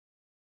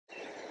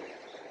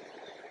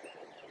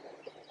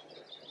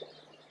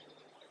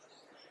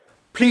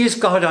Please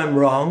God, I'm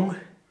wrong,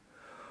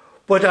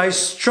 but I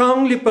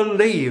strongly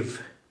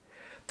believe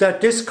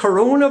that this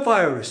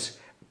coronavirus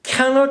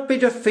cannot be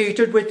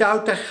defeated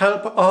without the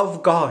help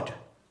of God.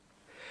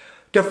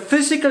 The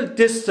physical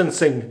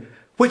distancing,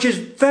 which is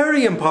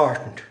very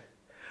important,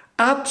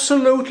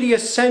 absolutely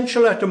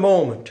essential at the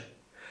moment,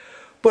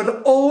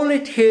 but all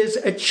it is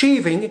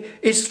achieving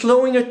is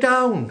slowing it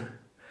down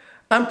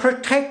and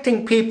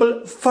protecting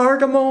people for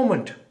the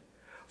moment.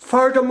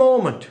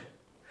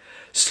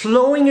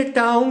 Slowing it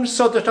down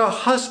so that our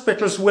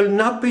hospitals will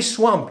not be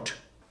swamped,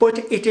 but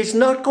it is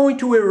not going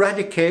to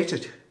eradicate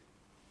it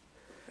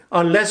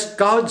unless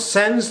God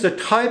sends the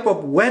type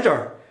of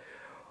weather,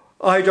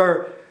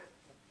 either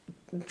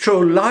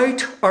through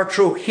light or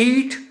through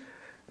heat,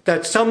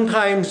 that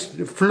sometimes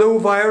flu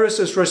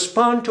viruses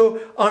respond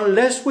to.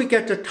 Unless we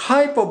get the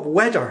type of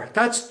weather,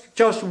 that's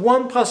just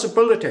one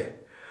possibility.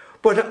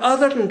 But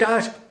other than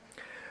that,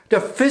 the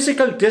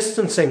physical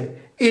distancing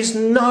is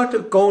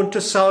not going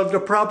to solve the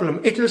problem.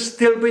 It will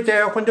still be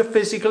there when the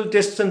physical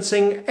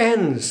distancing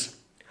ends.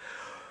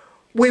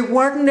 We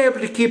weren't able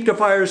to keep the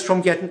virus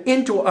from getting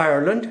into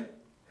Ireland.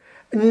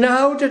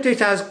 Now that it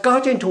has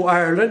got into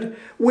Ireland,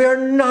 we're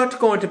not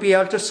going to be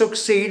able to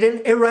succeed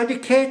in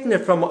eradicating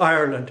it from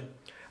Ireland.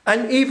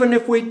 And even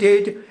if we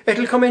did,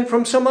 it'll come in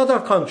from some other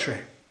country.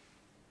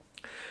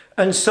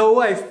 And so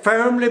I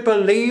firmly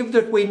believe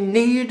that we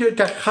need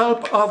the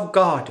help of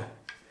God.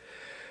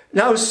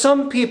 Now,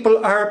 some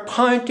people are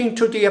pointing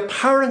to the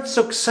apparent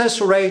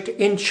success rate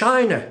in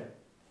China.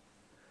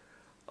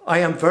 I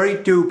am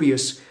very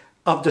dubious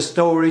of the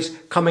stories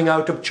coming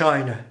out of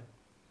China.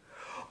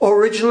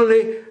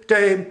 Originally,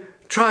 they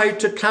tried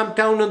to clamp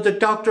down on the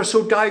doctors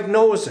who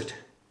diagnose it.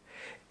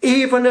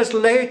 Even as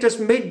late as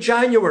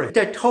mid-January,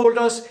 they told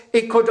us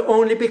it could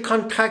only be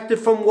contracted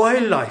from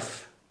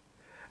wildlife.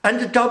 And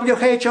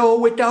the WHO,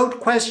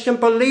 without question,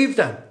 believed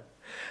them.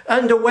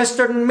 And the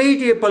Western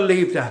media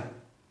believed them.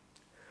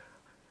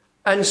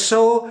 And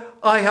so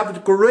I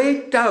have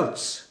great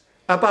doubts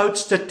about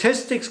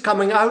statistics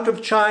coming out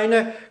of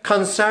China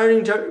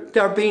concerning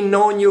there being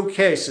no new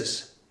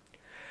cases.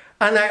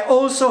 And I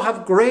also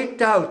have great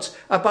doubts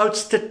about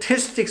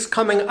statistics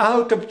coming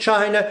out of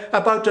China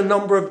about the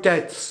number of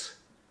deaths.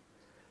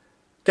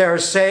 They're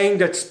saying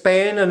that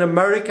Spain and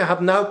America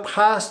have now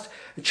passed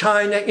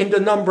China in the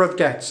number of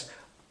deaths.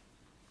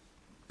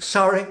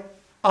 Sorry,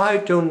 I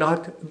do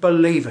not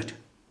believe it.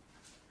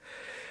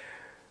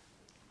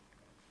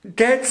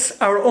 Deaths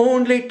are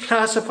only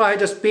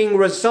classified as being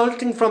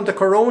resulting from the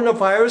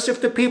coronavirus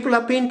if the people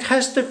have been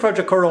tested for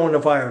the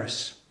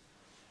coronavirus.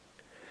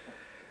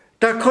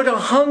 There could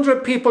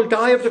 100 people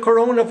die of the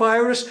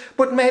coronavirus,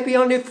 but maybe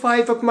only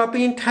 5 of them are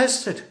being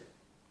tested.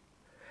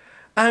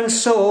 And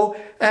so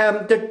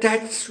the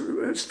death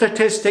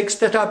statistics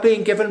that are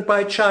being given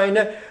by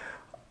China,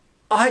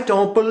 I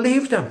don't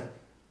believe them,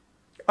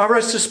 or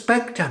I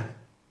suspect them.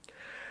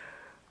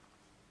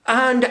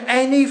 And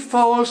any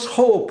false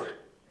hope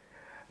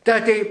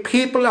that the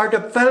people are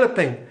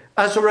developing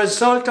as a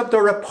result of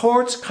the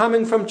reports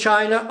coming from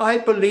China, I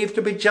believe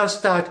to be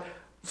just that,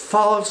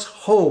 false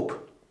hope.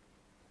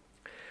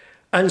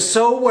 And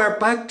so we're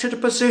back to the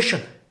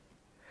position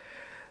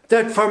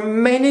that for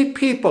many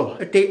people,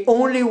 the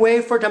only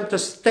way for them to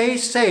stay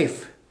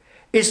safe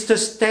is to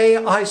stay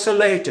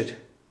isolated.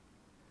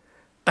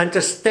 And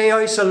to stay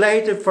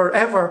isolated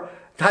forever,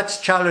 that's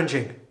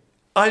challenging.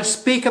 I'll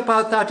speak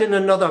about that in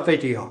another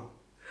video.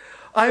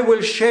 I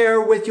will share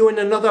with you in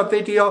another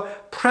video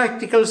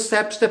practical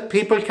steps that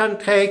people can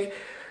take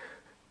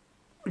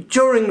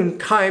during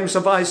times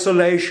of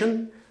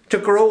isolation to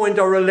grow in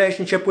their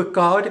relationship with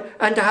God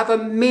and to have a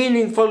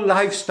meaningful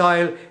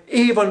lifestyle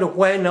even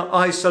when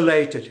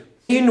isolated.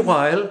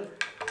 Meanwhile,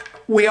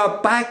 we are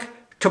back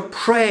to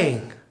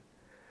praying.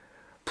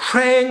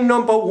 Praying,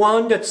 number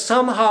one, that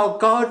somehow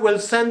God will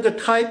send the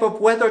type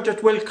of weather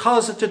that will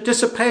cause it to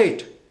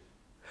dissipate.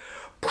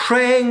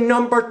 Praying,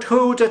 number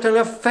two, that an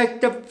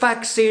effective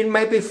vaccine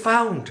may be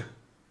found.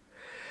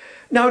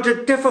 Now, the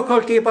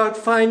difficulty about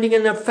finding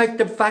an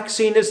effective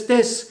vaccine is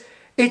this.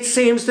 It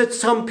seems that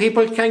some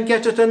people can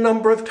get it a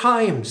number of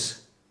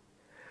times.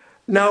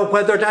 Now,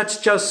 whether that's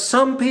just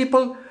some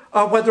people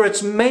or whether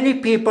it's many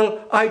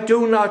people, I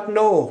do not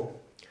know.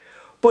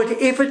 But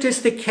if it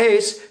is the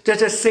case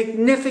that a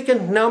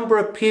significant number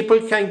of people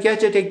can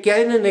get it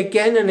again and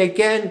again and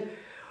again,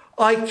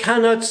 I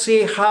cannot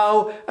see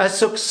how a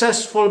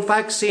successful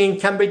vaccine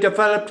can be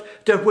developed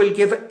that will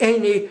give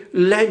any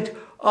length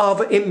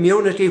of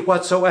immunity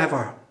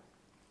whatsoever.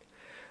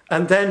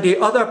 And then the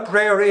other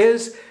prayer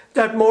is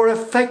that more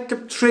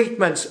effective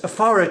treatments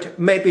for it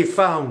may be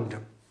found.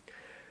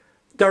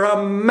 There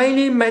are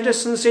many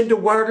medicines in the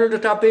world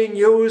that are being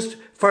used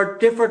for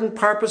different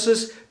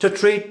purposes to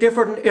treat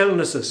different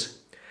illnesses.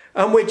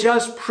 And we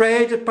just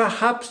pray that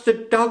perhaps the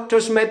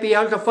doctors may be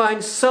able to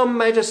find some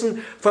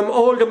medicine from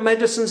all the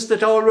medicines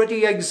that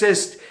already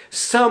exist,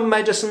 some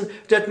medicine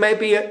that may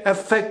be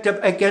effective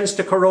against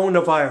the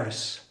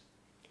coronavirus.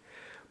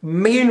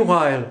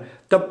 Meanwhile,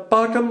 the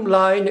bottom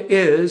line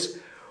is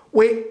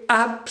We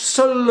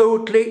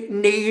absolutely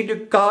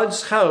need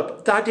God's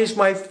help. That is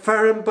my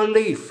firm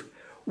belief.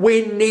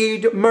 We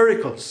need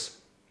miracles.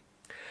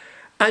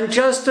 And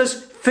just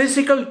as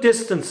physical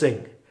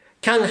distancing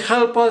can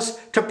help us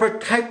to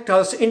protect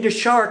us in the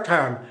short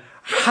term,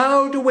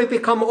 how do we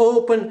become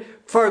open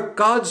for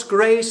God's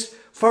grace,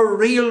 for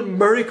real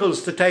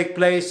miracles to take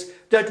place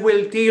that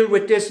will deal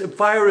with this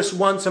virus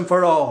once and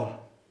for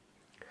all?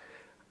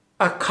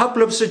 A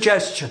couple of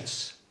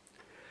suggestions.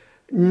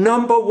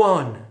 Number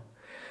one,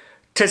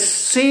 to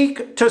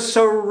seek to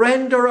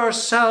surrender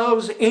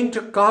ourselves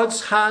into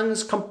God's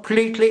hands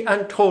completely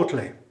and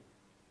totally.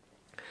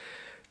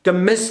 The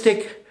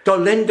mystic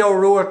Dolindo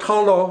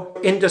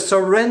Ruotolo, in the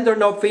Surrender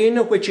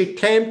Novena, which he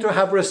claimed to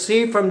have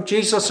received from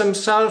Jesus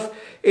himself,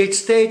 it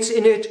states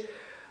in it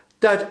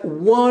that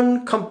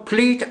one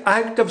complete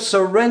act of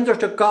surrender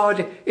to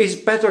God is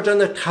better than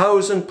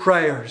 1,000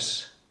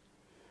 prayers.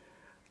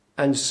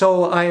 And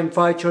so I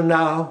invite you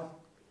now,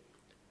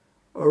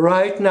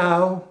 right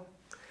now,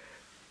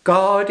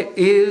 God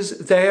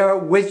is there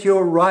with you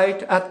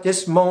right at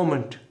this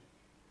moment.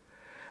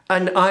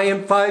 And I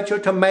invite you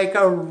to make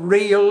a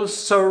real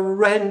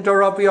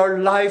surrender of your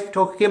life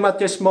to Him at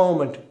this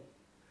moment.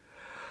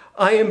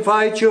 I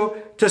invite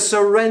you to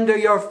surrender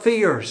your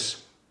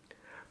fears.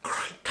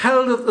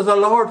 Tell the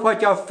Lord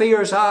what your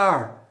fears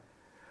are.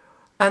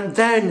 And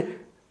then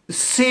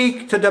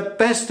seek to the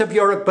best of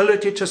your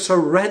ability to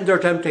surrender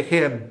them to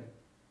Him.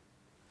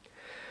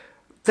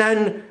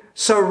 Then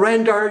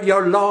surrender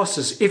your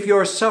losses. If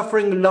you're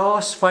suffering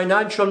loss,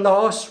 financial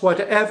loss,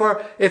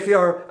 whatever, if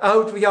you're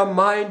out of your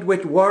mind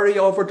with worry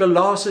over the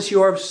losses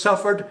you have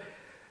suffered,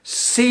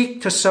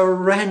 seek to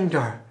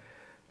surrender.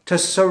 To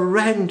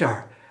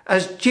surrender.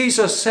 As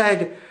Jesus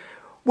said,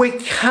 we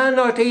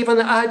cannot even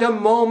add a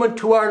moment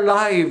to our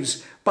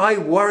lives by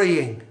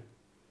worrying.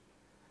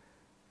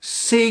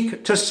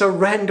 Seek to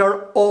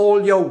surrender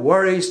all your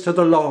worries to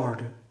the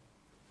Lord.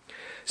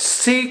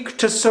 Seek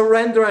to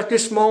surrender at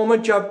this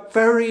moment your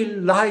very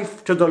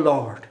life to the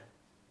Lord.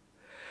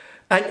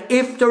 And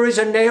if there is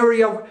an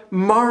area of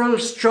moral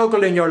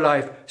struggle in your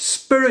life,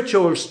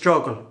 spiritual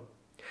struggle,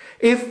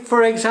 if,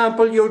 for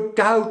example, you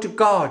doubt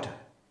God,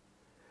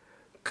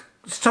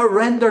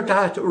 surrender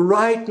that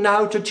right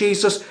now to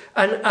Jesus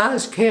and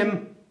ask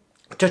Him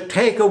to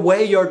take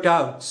away your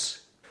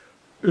doubts.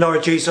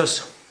 Lord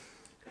Jesus,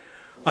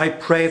 I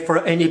pray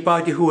for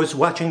anybody who is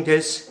watching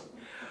this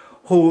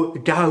who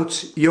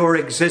doubts your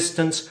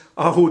existence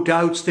or who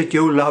doubts that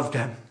you love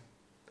them.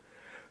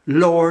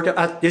 Lord,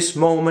 at this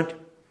moment,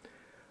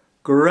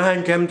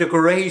 grant them the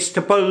grace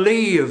to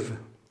believe,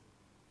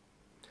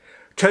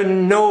 to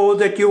know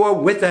that you are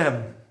with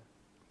them,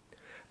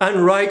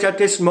 and right at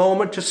this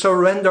moment to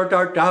surrender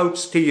their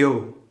doubts to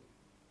you.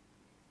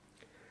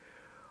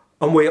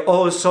 And we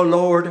also,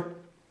 Lord,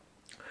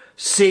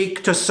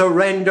 seek to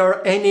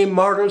surrender any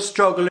moral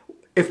struggle.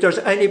 If there's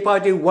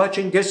anybody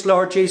watching this,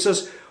 Lord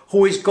Jesus,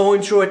 who is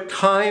going through a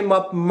time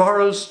of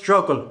moral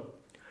struggle,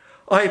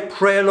 I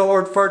pray,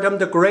 Lord, for them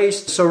the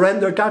grace to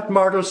surrender that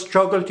moral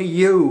struggle to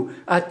you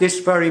at this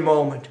very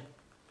moment.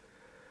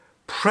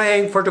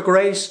 Praying for the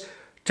grace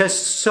to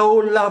so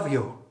love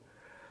you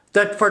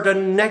that for the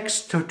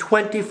next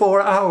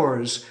 24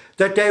 hours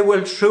that they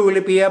will truly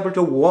be able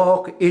to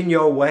walk in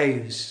your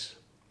ways.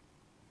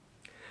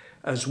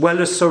 As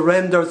well as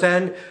surrender,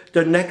 then,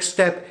 the next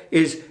step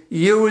is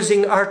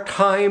using our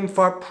time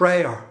for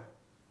prayer.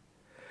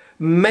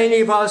 Many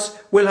of us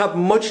will have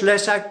much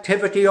less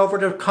activity over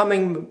the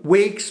coming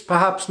weeks,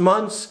 perhaps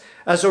months,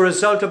 as a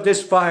result of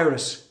this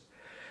virus.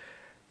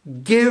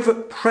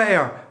 Give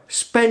prayer,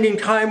 spending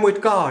time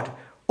with God,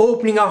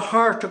 opening our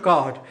heart to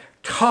God,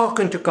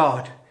 talking to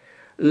God.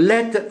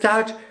 Let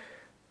that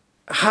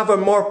have a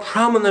more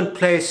prominent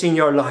place in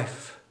your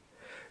life.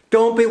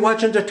 Don't be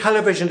watching the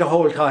television the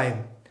whole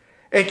time.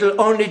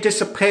 It'll only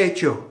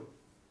dissipate you.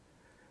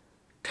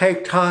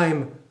 Take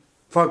time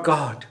for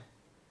God.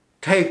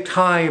 Take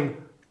time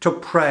to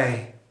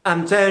pray.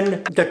 And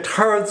then the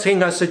third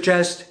thing I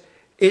suggest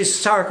is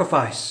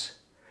sacrifice.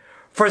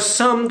 For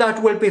some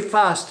that will be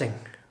fasting.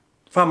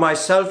 For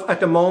myself at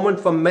the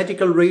moment, for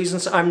medical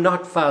reasons, I'm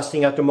not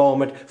fasting at the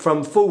moment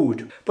from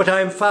food, but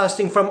I'm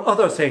fasting from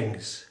other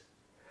things.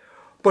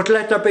 But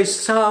let there be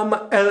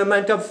some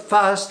element of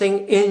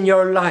fasting in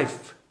your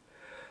life.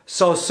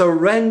 So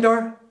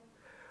surrender,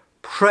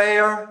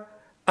 prayer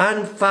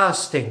and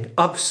fasting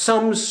of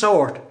some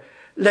sort.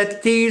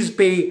 Let these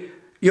be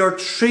your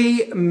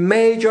three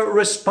major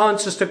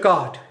responses to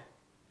God.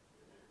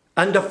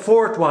 And the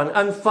fourth one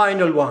and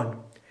final one,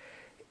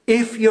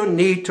 if you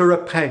need to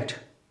repent,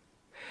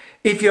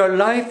 if your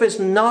life is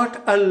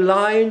not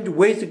aligned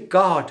with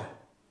God,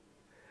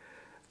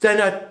 then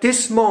at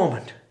this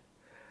moment,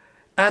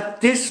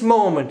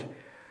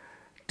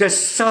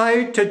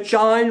 decide to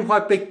join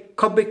what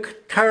could be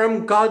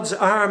termed God's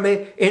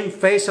army in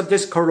face of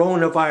this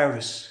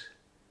coronavirus.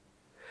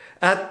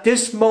 At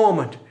this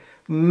moment,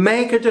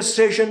 make a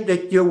decision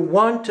that you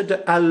want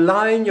to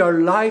align your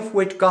life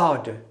with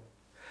God,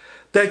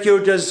 that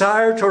you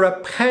desire to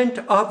repent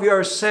of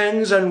your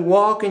sins and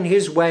walk in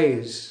His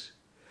ways,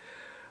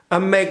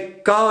 And may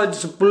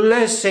God's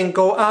blessing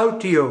go out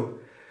to you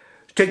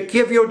to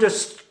give you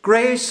the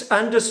grace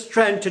and the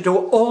strength to do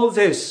all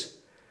this,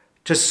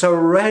 to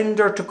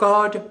surrender to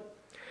God,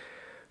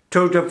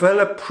 to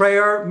develop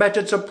prayer,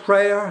 methods of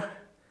prayer,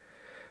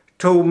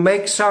 to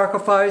make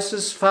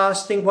sacrifices,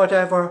 fasting,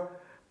 whatever,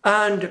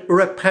 and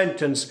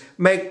repentance.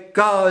 May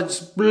God's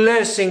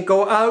blessing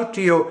go out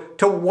to you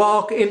to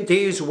walk in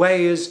these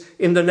ways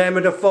in the name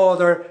of the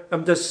Father,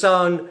 and the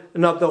Son,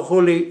 and of the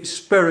Holy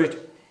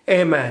Spirit.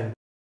 Amen.